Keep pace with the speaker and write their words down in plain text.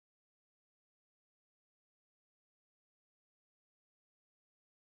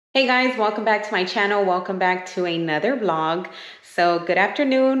Hey guys, welcome back to my channel. Welcome back to another vlog. So good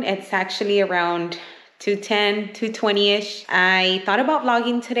afternoon. It's actually around 2:10, 2:20-ish. I thought about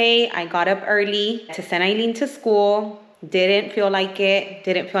vlogging today. I got up early to send Eileen to school. Didn't feel like it,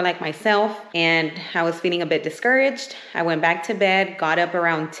 didn't feel like myself, and I was feeling a bit discouraged. I went back to bed, got up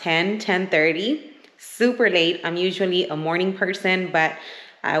around 10:30, super late. I'm usually a morning person, but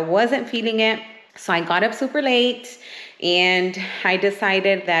I wasn't feeling it. So I got up super late and I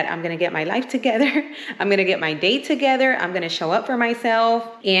decided that I'm gonna get my life together. I'm gonna get my day together. I'm gonna show up for myself.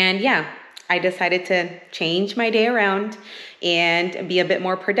 And yeah, I decided to change my day around and be a bit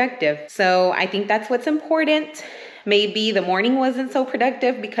more productive. So I think that's what's important. Maybe the morning wasn't so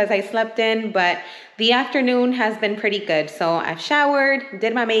productive because I slept in, but the afternoon has been pretty good. So I've showered,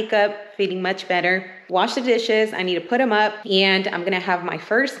 did my makeup, feeling much better, washed the dishes, I need to put them up, and I'm gonna have my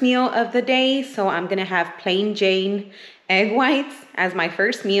first meal of the day. So I'm gonna have plain Jane egg whites as my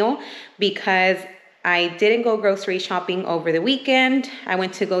first meal because I didn't go grocery shopping over the weekend. I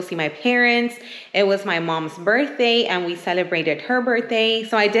went to go see my parents. It was my mom's birthday and we celebrated her birthday.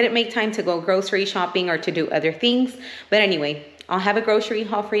 So I didn't make time to go grocery shopping or to do other things. But anyway, I'll have a grocery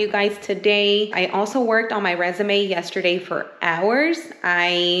haul for you guys today. I also worked on my resume yesterday for hours.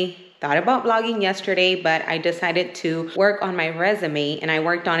 I thought about vlogging yesterday, but I decided to work on my resume and I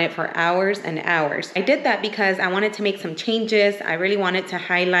worked on it for hours and hours. I did that because I wanted to make some changes. I really wanted to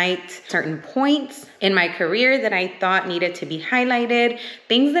highlight certain points in my career that I thought needed to be highlighted,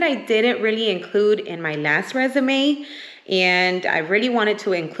 things that I didn't really include in my last resume. And I really wanted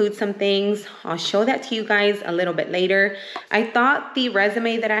to include some things. I'll show that to you guys a little bit later. I thought the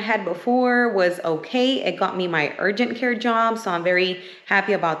resume that I had before was okay. It got me my urgent care job, so I'm very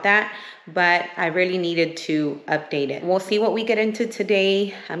happy about that. But I really needed to update it. We'll see what we get into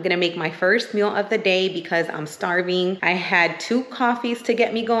today. I'm gonna make my first meal of the day because I'm starving. I had 2 coffees to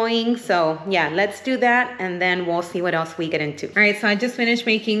get me going. So yeah, let's do that and then we'll see what else we get into. All right, so I just finished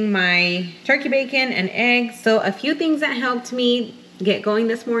making my turkey bacon and eggs. So a few things that helped me get going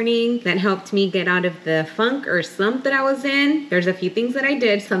this morning, that helped me get out of the funk or slump that I was in. There's a few things that I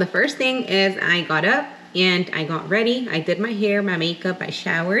did. So the first thing is I got up and I got ready. I did my hair, my makeup, I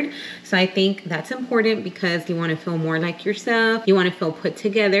showered. So I think that's important because you want to feel more like yourself. You want to feel put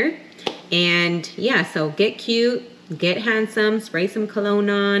together. And yeah, so get cute, get handsome, spray some cologne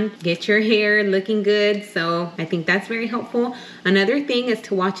on, get your hair looking good. So I think that's very helpful. Another thing is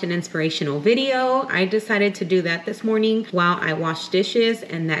to watch an inspirational video. I decided to do that this morning while I washed dishes,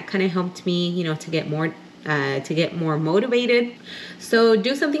 and that kind of helped me, you know, to get more motivated. So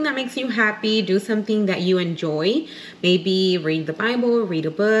do something that makes you happy, do something that you enjoy. Maybe read the Bible, read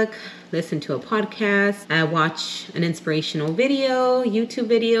a book, listen to a podcast, watch an inspirational video, YouTube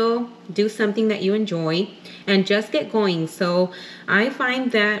video, do something that you enjoy and just get going. So I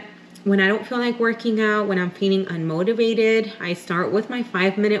find that when I don't feel like working out, when I'm feeling unmotivated, I start with my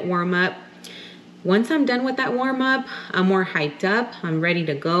 5-minute warm-up. Once I'm done with that warm-up, I'm more hyped up, I'm ready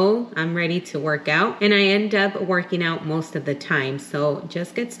to go, I'm ready to work out, and I end up working out most of the time. So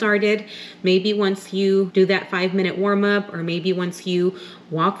just get started. Maybe once you do that 5-minute warm-up, or maybe once you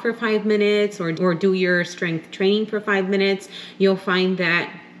walk for 5 minutes or do your strength training for 5 minutes, you'll find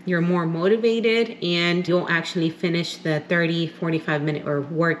that you're more motivated and you'll actually finish the 30-45 minute or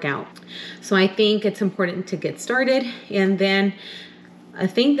workout. So I think it's important to get started. And then a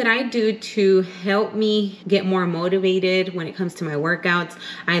thing that I do to help me get more motivated when it comes to my workouts,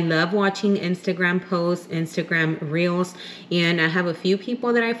 I love watching Instagram posts, Instagram reels, and I have a few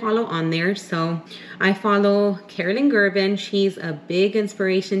people that I follow on there. So I follow Carolyn Gervin. She's a big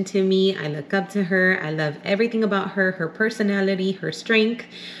inspiration to me. I look up to her. I love everything about her, her personality, her strength.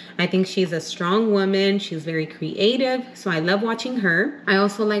 I think she's a strong woman. She's very creative, so I love watching her. I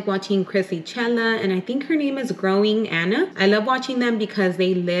also like watching Chrissy Chella, and I think her name is Growing Anna. I love watching them because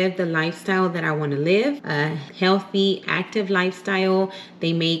they live the lifestyle that I want to live, a healthy, active lifestyle.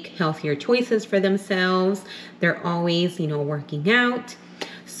 They make healthier choices for themselves. They're always, you know, working out.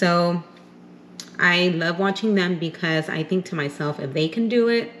 So I love watching them because I think to myself, if they can do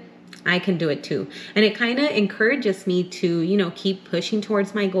it, I can do it too. And it kind of encourages me to, you know, keep pushing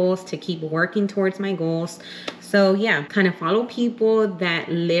towards my goals, to keep working towards my goals. So yeah, kind of follow people that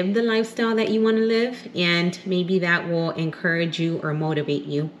live the lifestyle that you want to live, and maybe that will encourage you or motivate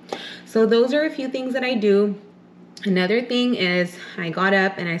you. So those are a few things that I do. Another thing is I got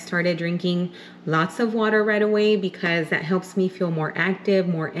up and I started drinking lots of water right away because that helps me feel more active,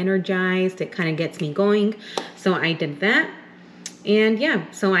 more energized. It kind of gets me going. So I did that. And yeah,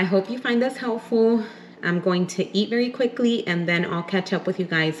 so I hope you find this helpful. I'm going to eat very quickly and then I'll catch up with you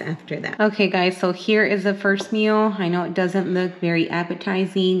guys after that. Okay guys, so here is the first meal. I know it doesn't look very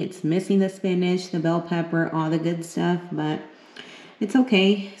appetizing. It's missing the spinach, the bell pepper, all the good stuff, but it's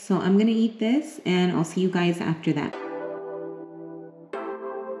okay. So I'm gonna eat this and I'll see you guys after that.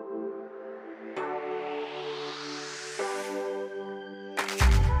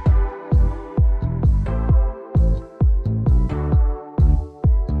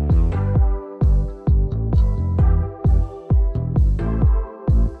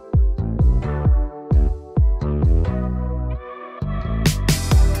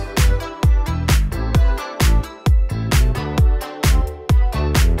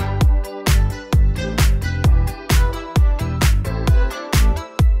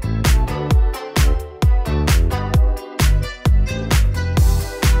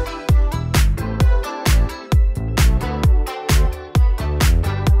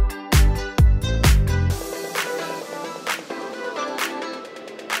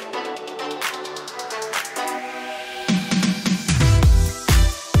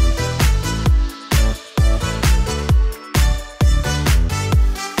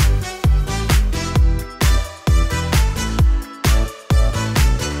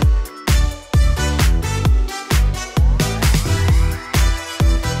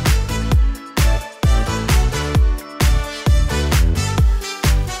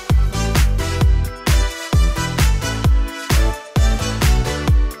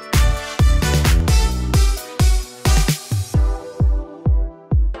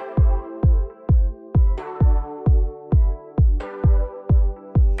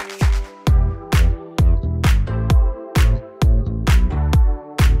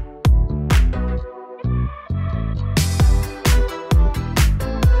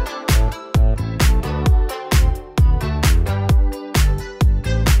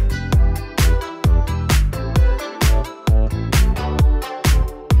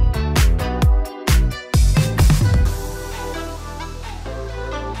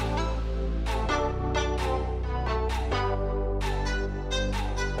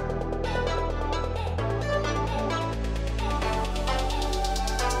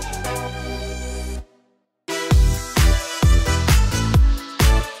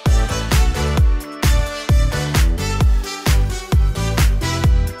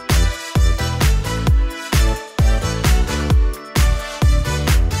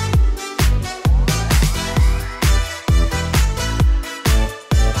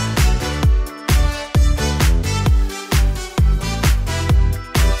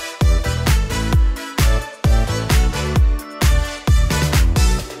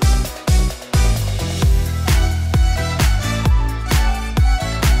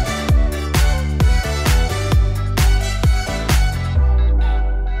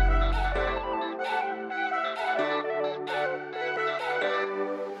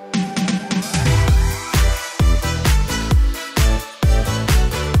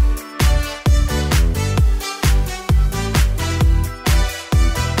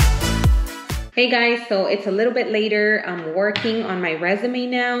 Hey guys, so it's a little bit later. I'm working on my resume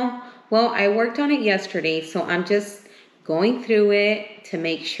now. Well, I worked on it yesterday, so I'm just going through it to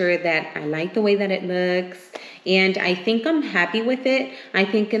make sure that I like the way that it looks. And I think I'm happy with it. I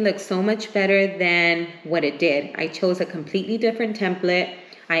think it looks so much better than what it did. I chose a completely different template.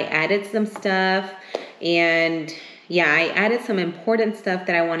 I added some stuff and yeah, I added some important stuff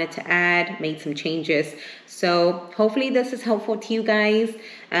that I wanted to add, made some changes. So hopefully this is helpful to you guys.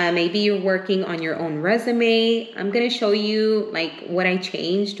 Maybe you're working on your own resume. I'm gonna show you like what I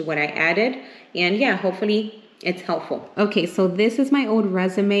changed, what I added, and yeah, hopefully it's helpful. Okay, so this is my old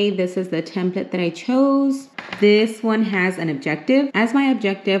resume. This is the template that I chose. This one has an objective. As my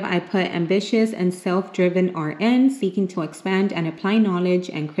objective, I put ambitious and self-driven RN seeking to expand and apply knowledge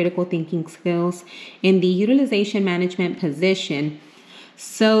and critical thinking skills in the utilization management position.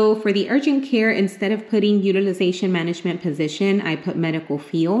 So for the urgent care, instead of putting utilization management position, I put medical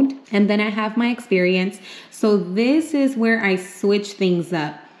field. And then I have my experience. So this is where I switch things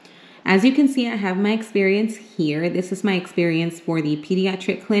up. As you can see, I have my experience here. This is my experience for the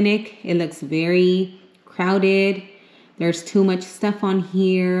pediatric clinic. It looks very crowded. There's too much stuff on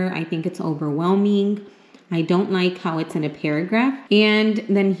here. I think it's overwhelming. I don't like how it's in a paragraph. And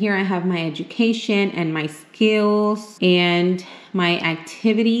then here I have my education and my skills and my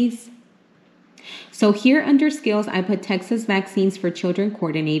activities. So here under skills, I put Texas Vaccines for Children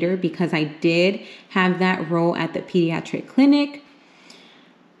coordinator because I did have that role at the pediatric clinic.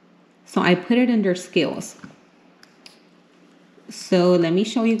 So I put it under skills. So let me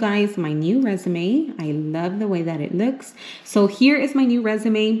show you guys my new resume. I love the way that it looks. So here is my new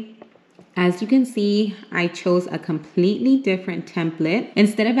resume. As you can see, I chose a completely different template.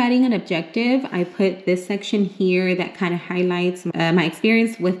 Instead of adding an objective, I put this section here that kind of highlights my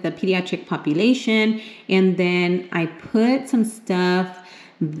experience with the pediatric population. And then I put some stuff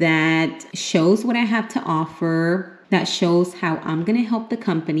that shows what I have to offer, that shows how I'm going to help the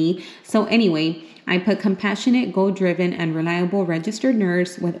company. So anyway, I put compassionate, goal-driven, and reliable registered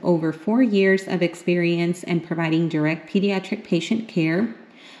nurse with over 4 years of experience in providing direct pediatric patient care,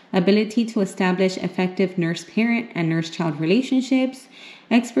 ability to establish effective nurse-parent and nurse-child relationships,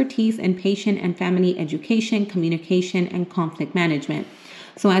 expertise in patient and family education, communication, and conflict management.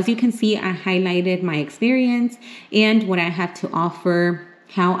 So as you can see, I highlighted my experience and what I have to offer,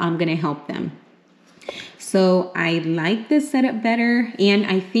 how I'm going to help them. So I like this setup better, and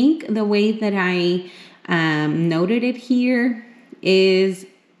I think the way that I noted it here is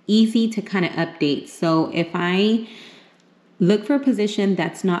easy to kind of update. So if I look for a position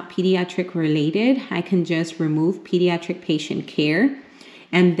that's not pediatric related, I can just remove pediatric patient care.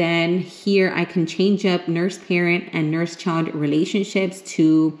 And then here I can change up nurse-parent and nurse-child relationships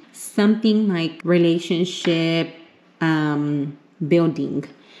to something like relationship building,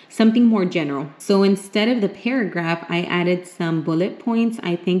 something more general. So instead of the paragraph, I added some bullet points.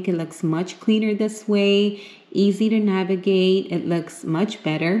 I think it looks much cleaner this way, easy to navigate. It looks much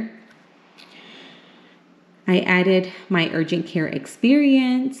better. I added my urgent care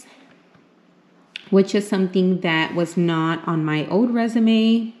experience, which is something that was not on my old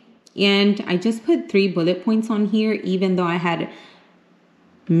resume. And I just put 3 bullet points on here, even though I had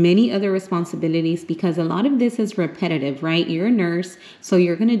many other responsibilities, because a lot of this is repetitive, right? You're a nurse, so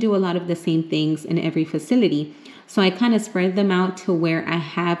you're going to do a lot of the same things in every facility. So I kind of spread them out to where I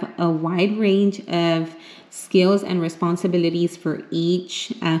have a wide range of skills and responsibilities for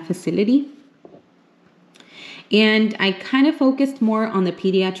each facility. And I kind of focused more on the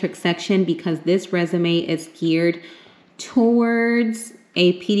pediatric section because this resume is geared towards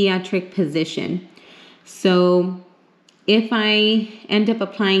a pediatric position. So if I end up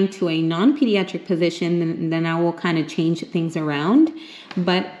applying to a non-pediatric position, then I will kind of change things around.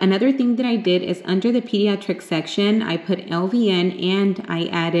 But another thing that I did is under the pediatric section, I put LVN and I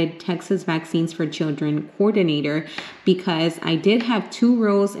added Texas Vaccines for Children coordinator because I did have 2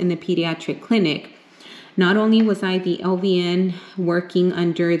 roles in the pediatric clinic. Not only was I the LVN working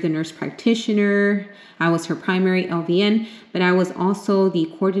under the nurse practitioner, I was her primary LVN, but I was also the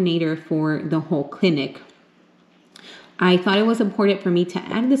coordinator for the whole clinic. I thought it was important for me to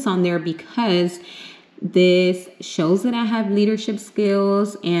add this on there because this shows that I have leadership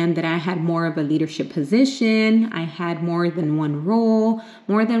skills and that I had more of a leadership position. I had more than one role,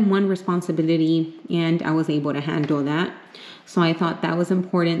 more than one responsibility, and I was able to handle that. So I thought that was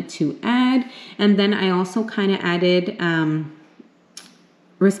important to add. And then I also kind of added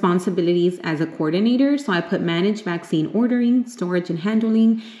responsibilities as a coordinator. So I put manage vaccine ordering, storage, and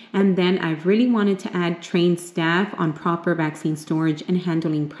handling. And then I really wanted to add trained staff on proper vaccine storage and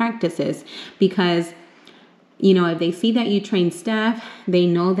handling practices because, you know, if they see that you train staff, they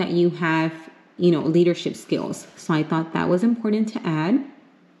know that you have, you know, leadership skills. So I thought that was important to add.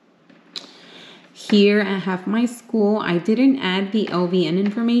 Here I have my school. I didn't add the LVN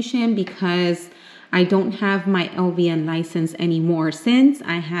information because I don't have my LVN license anymore since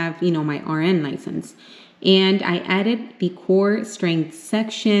I have, you know, my RN license. And I added the core strength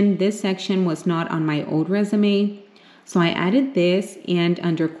section. This section was not on my old resume. So I added this, and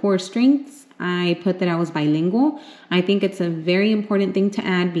under core strengths, I put that I was bilingual. I think it's a very important thing to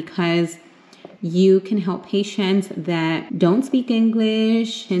add because you can help patients that don't speak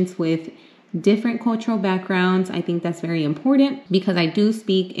English, hence with different cultural backgrounds. I think that's very important because I do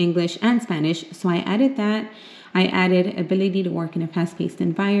speak English and Spanish. So I added that. I added ability to work in a fast-paced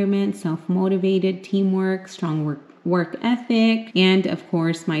environment, self-motivated, teamwork, strong work ethic, and of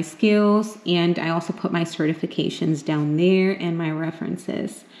course my skills. And I also put my certifications down there and my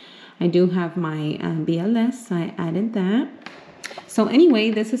references. I do have my BLS, so I added that. So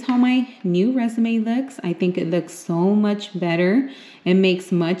anyway, this is how my new resume looks. I think it looks so much better. It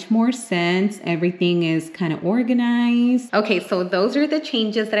makes much more sense. Everything is kind of organized. Okay, so those are the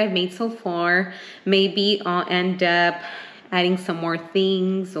changes that I've made so far. Maybe I'll end up adding some more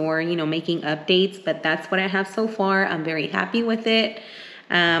things or, you know, making updates, but that's what I have so far. I'm very happy with it.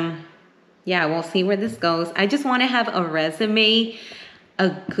 Yeah, we'll see where this goes. I just want to have a resume, a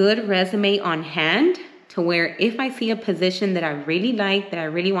good resume on hand, to where if I see a position that I really like, that I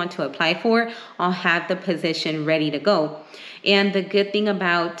really want to apply for, I'll have the position ready to go. And the good thing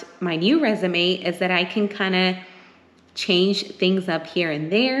about my new resume is that I can kind of change things up here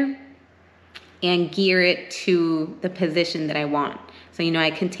and there and gear it to the position that I want. So, you know,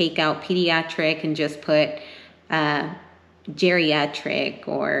 I can take out pediatric and just put geriatric,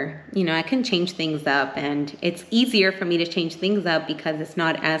 or, you know, I can change things up, and it's easier for me to change things up because it's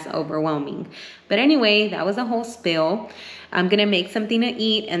not as overwhelming. But anyway, that was a whole spill. I'm gonna make something to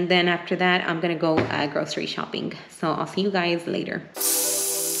eat, and then after that, I'm gonna go grocery shopping. So I'll see you guys later.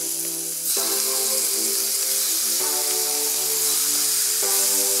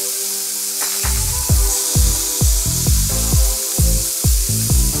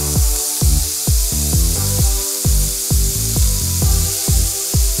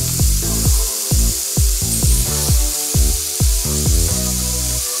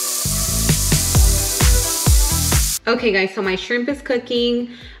 Okay guys, so my shrimp is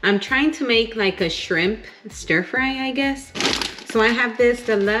cooking. I'm trying to make like a shrimp stir fry, I guess. So I have this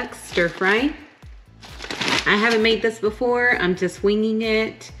deluxe stir fry. I haven't made this before. I'm just winging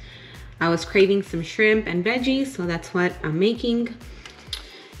it. I was craving some shrimp and veggies, so that's what I'm making.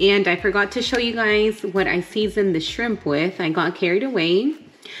 And I forgot to show you guys what I seasoned the shrimp with. I got carried away.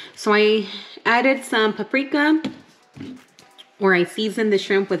 So I added some paprika, or I seasoned the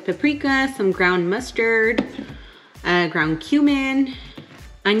shrimp with paprika, some ground mustard, ground cumin,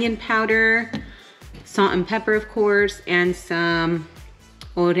 onion powder, salt and pepper, of course, and some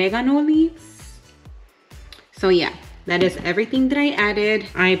oregano leaves. So yeah, that is everything that I added.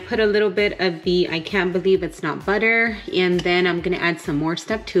 I put a little bit of the I can't believe it's not butter, and then I'm gonna add some more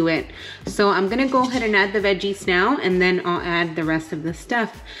stuff to it. So I'm gonna go ahead and add the veggies now, and then I'll add the rest of the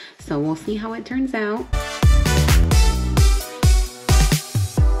stuff. So we'll see how it turns out.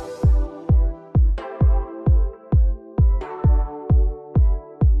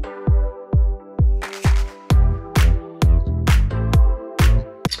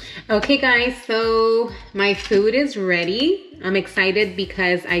 Okay guys, so my food is ready. I'm excited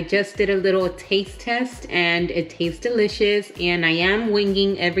because I just did a little taste test and it tastes delicious, and I am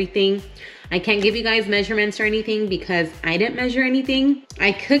winging everything. I can't give you guys measurements or anything because I didn't measure anything.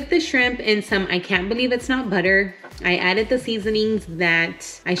 I cooked the shrimp in some I can't believe it's not butter. I added the seasonings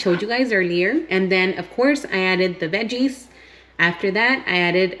that I showed you guys earlier, and then of course I added the veggies. After that, I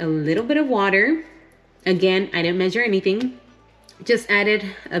added a little bit of water. Again, I didn't measure anything. Just added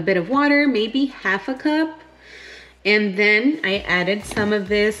a bit of water, maybe half a cup. And then I added some of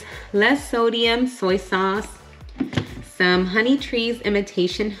this less sodium soy sauce, some Honey Trees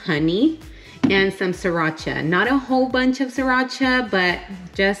imitation honey, and some sriracha. Not a whole bunch of sriracha, but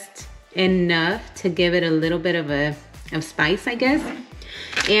just enough to give it a little bit of spice, I guess.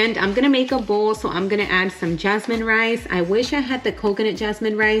 And I'm gonna make a bowl, so I'm gonna add some jasmine rice. I wish I had the coconut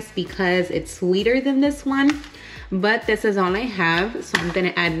jasmine rice because it's sweeter than this one. But this is all I have, so I'm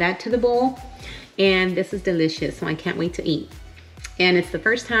gonna add that to the bowl. And this is delicious, so I can't wait to eat. And it's the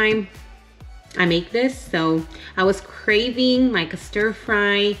first time I make this, so I was craving like a stir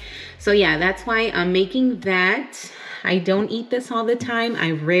fry. So yeah, that's why I'm making that. I don't eat this all the time.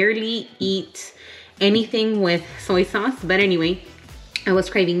 I rarely eat anything with soy sauce, but anyway, I was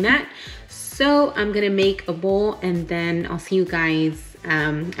craving that. So I'm gonna make a bowl, and then I'll see you guys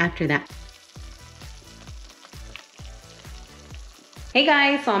after that. Hey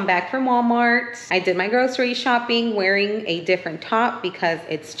guys, so I'm back from Walmart. I did my grocery shopping wearing a different top because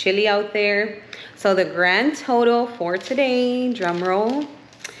it's chilly out there. So the grand total for today, drum roll,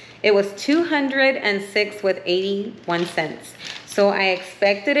 it was $206 with 81 cents. So I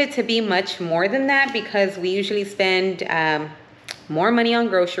expected it to be much more than that because we usually spend more money on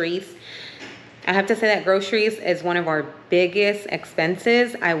groceries. I have to say that groceries is one of our biggest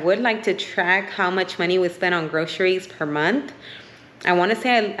expenses. I would like to track how much money we spend on groceries per month. I want to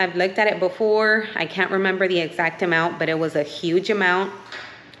say I've looked at it before. I can't remember the exact amount, but it was a huge amount.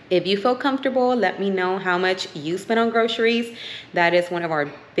 If you feel comfortable, let me know how much you spend on groceries. That is one of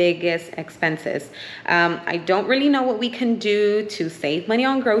our biggest expenses. I don't really know what we can do to save money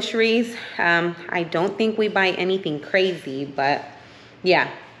on groceries. I don't think we buy anything crazy, but yeah,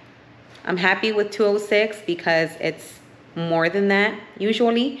 I'm happy with 206 because it's more than that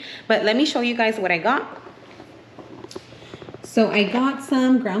usually. But let me show you guys what I got. So I got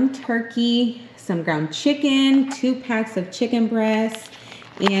some ground turkey, some ground chicken, 2 packs of chicken breasts,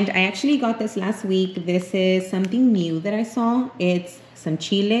 and I actually got this last week. This is something new that I saw. It's some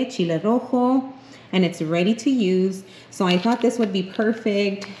chile rojo, and it's ready to use. So I thought this would be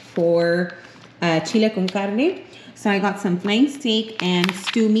perfect for chile con carne. So I got some flank steak and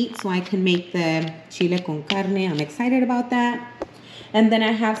stew meat so I can make the chile con carne. I'm excited about that. And then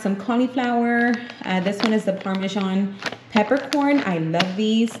I have some cauliflower. This one is the Parmesan peppercorn. I love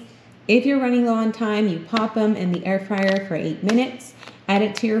these. If you're running low on time, you pop them in the air fryer for 8 minutes, add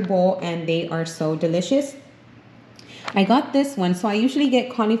it to your bowl, and they are so delicious. I got this one. So I usually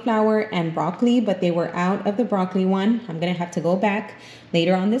get cauliflower and broccoli, but they were out of the broccoli one. I'm gonna have to go back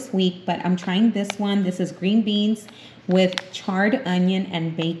later on this week, but I'm trying this one. This is green beans with charred onion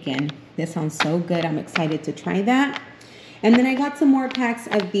and bacon. This sounds so good. I'm excited to try that. And then I got some more packs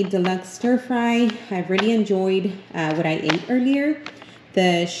of the deluxe stir fry. I've really enjoyed what I ate earlier,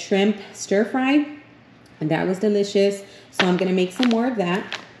 the shrimp stir fry, and that was delicious. So I'm gonna make some more of that.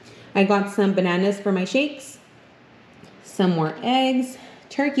 I got some bananas for my shakes, some more eggs,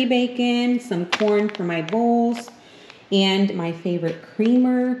 turkey bacon, some corn for my bowls, and my favorite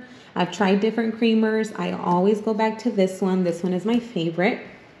creamer. I've tried different creamers. I always go back to this one. This one is my favorite.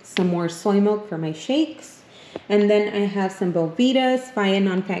 Some more soy milk for my shakes. And then I have some Belvitas, Faya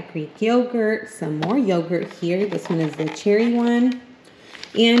non-fat Greek yogurt, some more yogurt here. This one is the cherry one.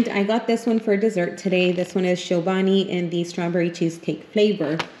 And I got this one for dessert today. This one is Chobani in the strawberry cheesecake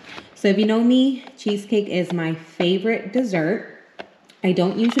flavor. So if you know me, cheesecake is my favorite dessert. I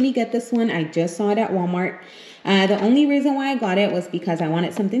don't usually get this one. I just saw it at Walmart. The only reason why I got it was because I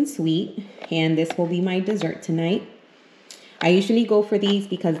wanted something sweet, and this will be my dessert tonight. I usually go for these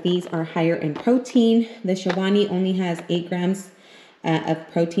because these are higher in protein. The Chobani only has 8 grams of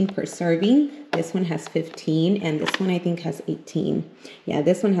protein per serving. This one has 15, and this one I think has 18. Yeah,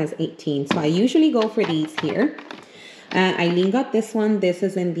 this one has 18. So I usually go for these here. Eileen got this one. This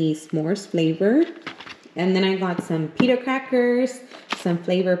is in the s'mores flavor. And then I got some pita crackers, some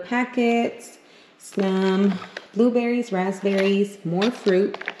flavor packets, some blueberries, raspberries, more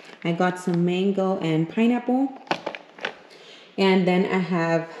fruit. I got some mango and pineapple. And then I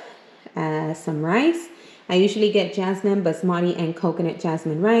have some rice. I usually get jasmine, basmati, and coconut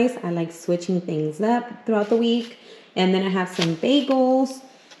jasmine rice. I like switching things up throughout the week. And then I have some bagels,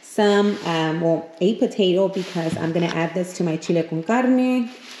 some, a potato because I'm going to add this to my chile con carne,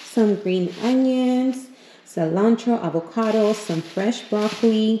 some green onions, cilantro, avocado, some fresh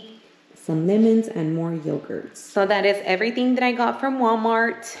broccoli, some lemons, and more yogurts. So that is everything that I got from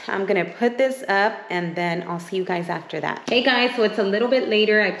Walmart. I'm gonna put this up and then I'll see you guys after that. Hey guys, so it's a little bit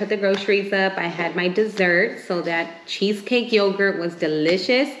later. I put the groceries up. I had my dessert. So that cheesecake yogurt was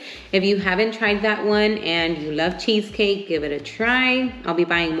delicious. If you haven't tried that one and you love cheesecake, give it a try. I'll be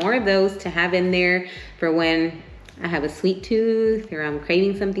buying more of those to have in there for when I have a sweet tooth or I'm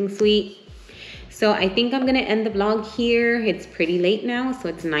craving something sweet. So I think I'm gonna end the vlog here. It's pretty late now, so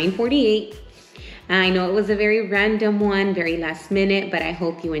it's 9:48. I know it was a very random one, very last minute, but I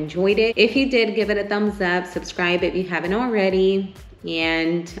hope you enjoyed it. If you did, give it a thumbs up, subscribe if you haven't already,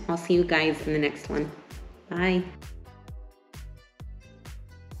 and I'll see you guys in the next one. Bye.